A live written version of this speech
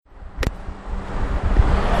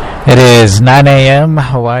It is 9 a.m.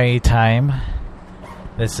 Hawaii time.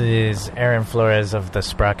 This is Aaron Flores of the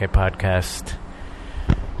Sprocket Podcast,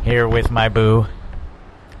 here with my boo,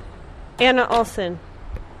 Anna Olson.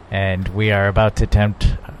 And we are about to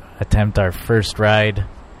attempt our first ride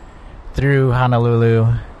through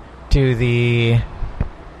Honolulu to the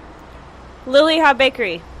Lily Ha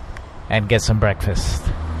Bakery and get some breakfast.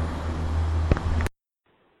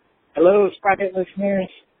 Hello, Sprocket listeners.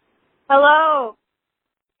 Hello.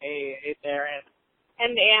 Hey, it's Aaron.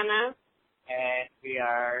 And Anna. And we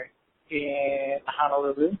are in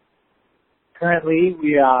Honolulu. Currently,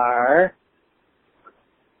 we are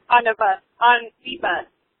On the bus. On the bus.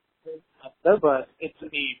 on the bus. It's the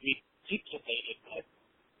reticulated bus.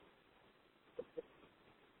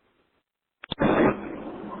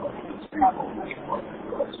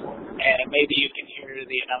 And maybe you can hear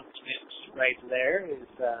the announcement right there. Is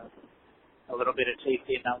a little bit of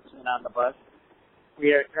safety announcement on the bus.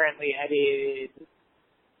 We are currently headed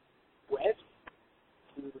west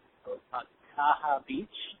to Makaha Beach.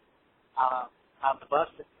 On the bus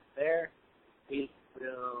that's there, we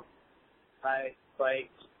will ride bikes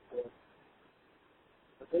for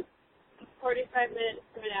 45 minutes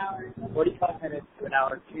to an hour. 45 minutes to an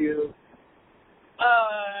hour to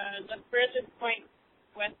The furthest point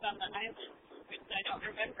west on the island, which I don't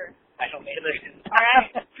remember. I don't either. All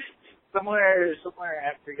right. somewhere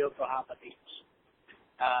after Yokohama Beach.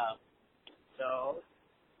 So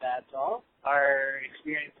that's all. Our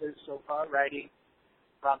experiences so far riding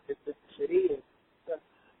from the city is,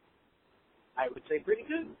 I would say, pretty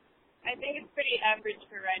good. I think it's pretty average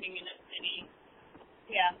for riding in a city.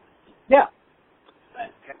 Yeah. Yeah.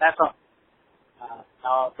 But, And that's all.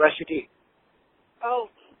 Now brush your teeth. oh,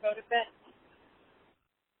 go to bed.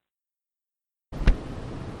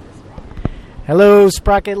 Hello,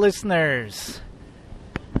 Sprocket listeners.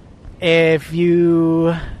 If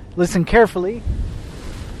you listen carefully,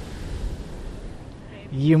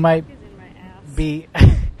 you might be...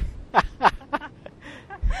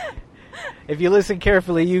 If you listen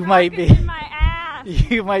carefully, you might be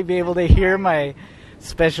able to hear my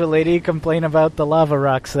special lady complain about the lava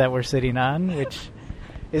rocks that we're sitting on, which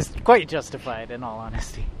is quite justified in all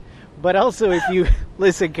honesty. But also, if you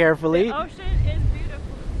listen carefully, The ocean is beautiful.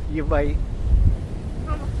 you might...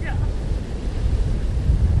 Oh my God.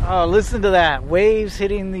 Oh, listen to that. Waves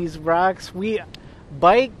hitting these rocks. We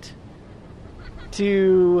biked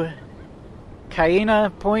to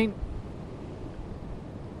Kaena Point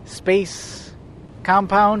Space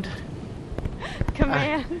Compound.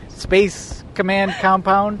 Command. Space Command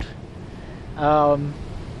Compound. And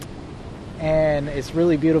it's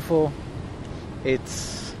really beautiful.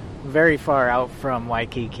 It's very far out from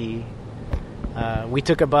Waikiki. We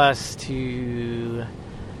took a bus to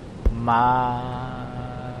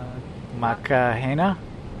Makahena?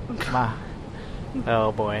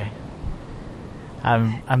 Oh boy.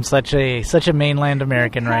 I'm such a mainland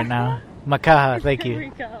American right now. Makaha, thank There we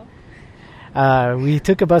you. go. We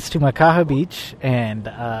took a bus to Makaha Beach, and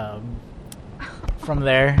from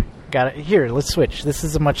there, here, let's switch. This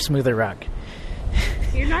is a much smoother rock.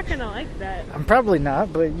 You're not going to like that. I'm probably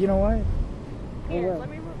not, but you know what? Here, let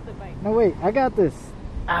me move the bike. No, wait, I got this.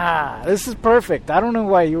 This is perfect. I don't know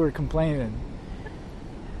why you were complaining.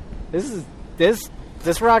 This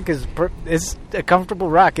rock is a comfortable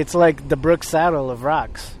rock. It's like the Brooks Saddle of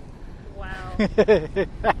rocks. Wow.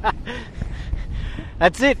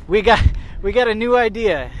 That's it. We got a new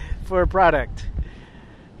idea for a product.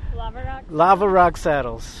 Lava rock? Lava rock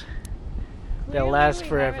saddles. They'll Clearly last we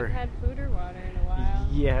forever. haven't had food or water in a while.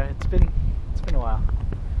 Yeah, it's been a while.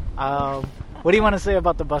 What do you want to say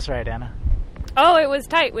about the bus ride, Anna? Oh, it was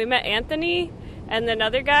tight. We met Anthony and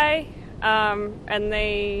another guy, and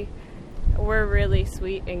they were really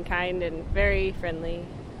sweet and kind and very friendly.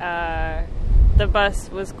 The bus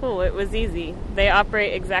was cool. It was easy. They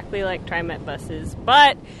operate exactly like TriMet buses,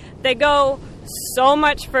 but they go so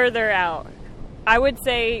much further out. I would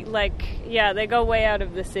say, they go way out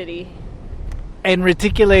of the city. And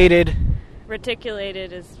reticulated.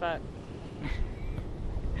 Reticulated as fuck.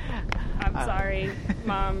 I'm sorry,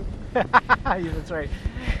 Mom. Yeah, that's right.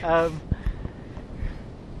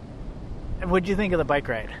 What'd you think of the bike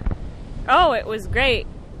ride? Oh, it was great.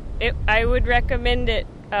 I would recommend it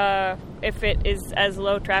if it is as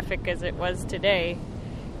low traffic as it was today.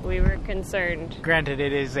 We were concerned. Granted,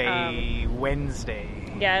 it is a Wednesday.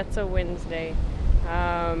 Yeah, it's a Wednesday,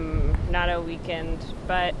 not a weekend.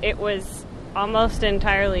 But it was almost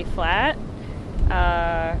entirely flat,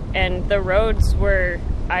 and the roads were,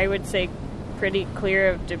 I would say, pretty clear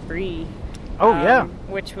of debris. Oh, yeah.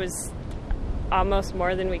 Which was almost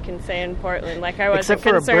more than we can say in Portland. Like, I wasn't Except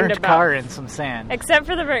for concerned a burnt about car and some sand. Except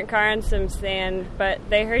for the burnt car and some sand, but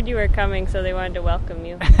they heard you were coming, so they wanted to welcome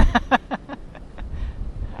you.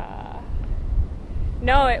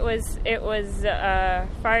 No, it was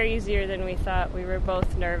far easier than we thought. We were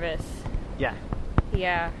both nervous. Yeah.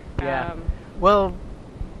 Yeah. Yeah. Well,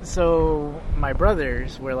 so my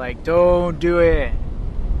brothers were like, "Don't do it.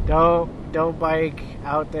 Don't bike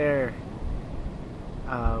out there."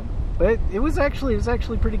 But it was actually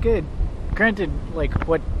pretty good. Granted, like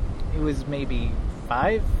it was maybe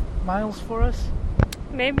 5 miles for us.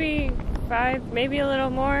 Maybe 5, maybe a little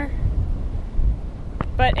more.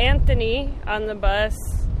 But Anthony on the bus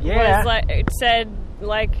said,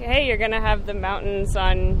 hey, you're gonna have the mountains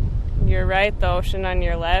on your right, the ocean on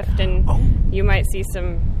your left, and you might see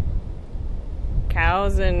some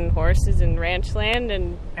cows and horses and ranch land.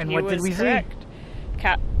 And what did we correct.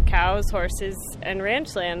 See? Cows, horses, and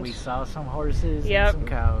ranch land. We saw some horses and some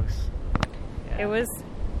cows. Yeah.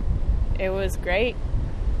 It was great.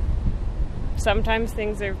 Sometimes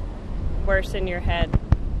things are worse in your head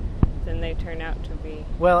than they turn out to be.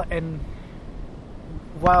 Well, and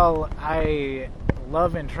while I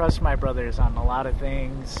love and trust my brothers on a lot of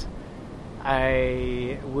things,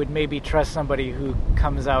 I would maybe trust somebody who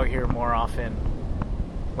comes out here more often,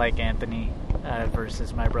 like Anthony,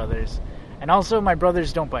 versus my brothers. And also, my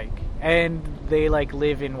brothers don't bike, and they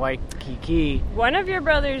live in Waikiki. One of your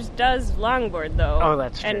brothers does longboard, though. Oh,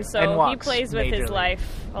 that's true. And so walks he plays with majorly. his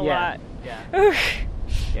life a lot. Yeah.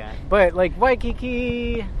 Yeah. But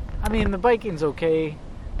Waikiki, I mean, the biking's okay,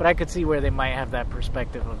 but I could see where they might have that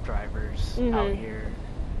perspective of drivers out here.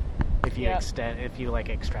 If you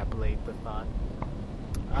extrapolate the thought.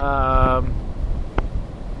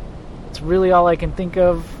 It's really all I can think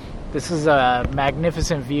of. This is a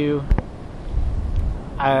magnificent view.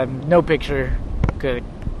 No picture could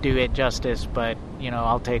do it justice, but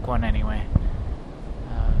I'll take one anyway.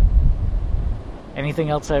 Anything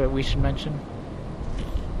else that we should mention?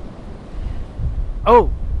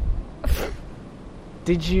 Oh,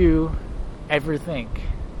 did you ever think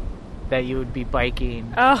that you would be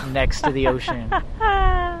biking next to the ocean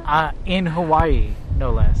in Hawaii,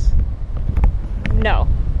 no less? No.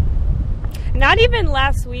 Not even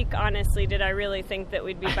last week, honestly, did I really think that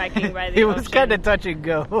we'd be biking by the ocean. It was kind of touch and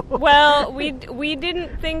go. Well, we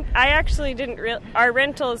didn't think... I actually didn't... Our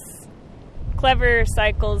rentals, Clever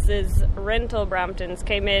Cycles' rental Bromptons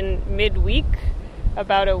came in midweek,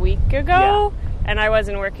 about a week ago, and I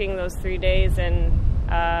wasn't working those 3 days, and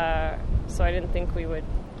so I didn't think we would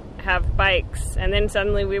have bikes. And then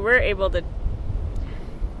suddenly we were able to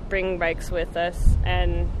bring bikes with us,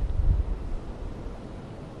 and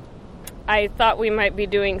I thought we might be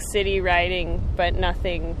doing city riding, but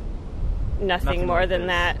nothing more than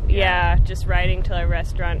that. Yeah, just riding to a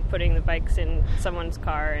restaurant, putting the bikes in someone's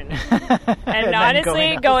car, and and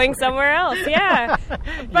honestly going somewhere else. Yeah,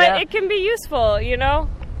 but it can be useful,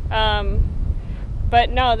 But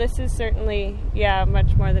no, this is certainly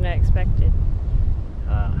much more than I expected.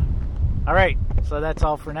 All right, so that's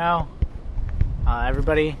all for now.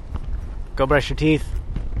 Everybody, go brush your teeth.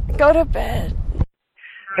 Go to bed.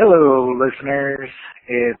 Hello, listeners.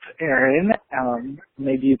 It's Aaron.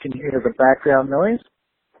 Maybe you can hear the background noise.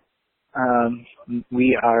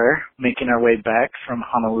 We are making our way back from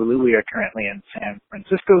Honolulu. We are currently in San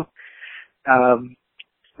Francisco.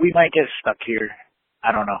 We might get stuck here.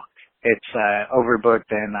 I don't know. It's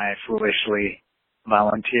overbooked, and I foolishly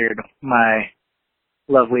volunteered my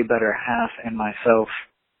lovely better half and myself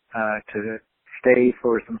to stay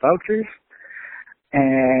for some vouchers.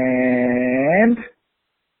 And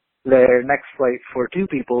their next flight for 2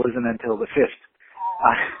 people isn't until the 5th.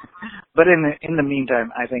 But in the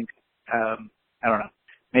meantime, I think, I don't know,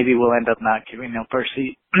 maybe we'll end up not giving up our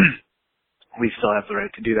seat. We still have the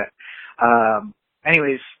right to do that.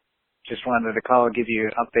 Anyways, just wanted to call, give you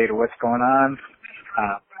an update of what's going on.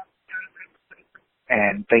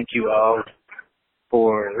 And thank you all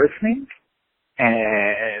for listening.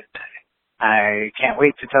 And I can't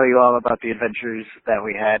wait to tell you all about the adventures that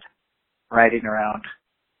we had riding around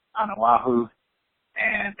on Oahu,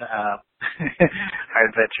 and our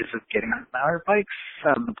adventures of getting on our bikes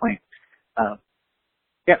on the plane.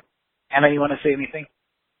 Anna, you want to say anything?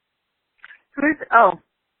 Oh,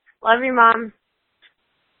 love you, Mom.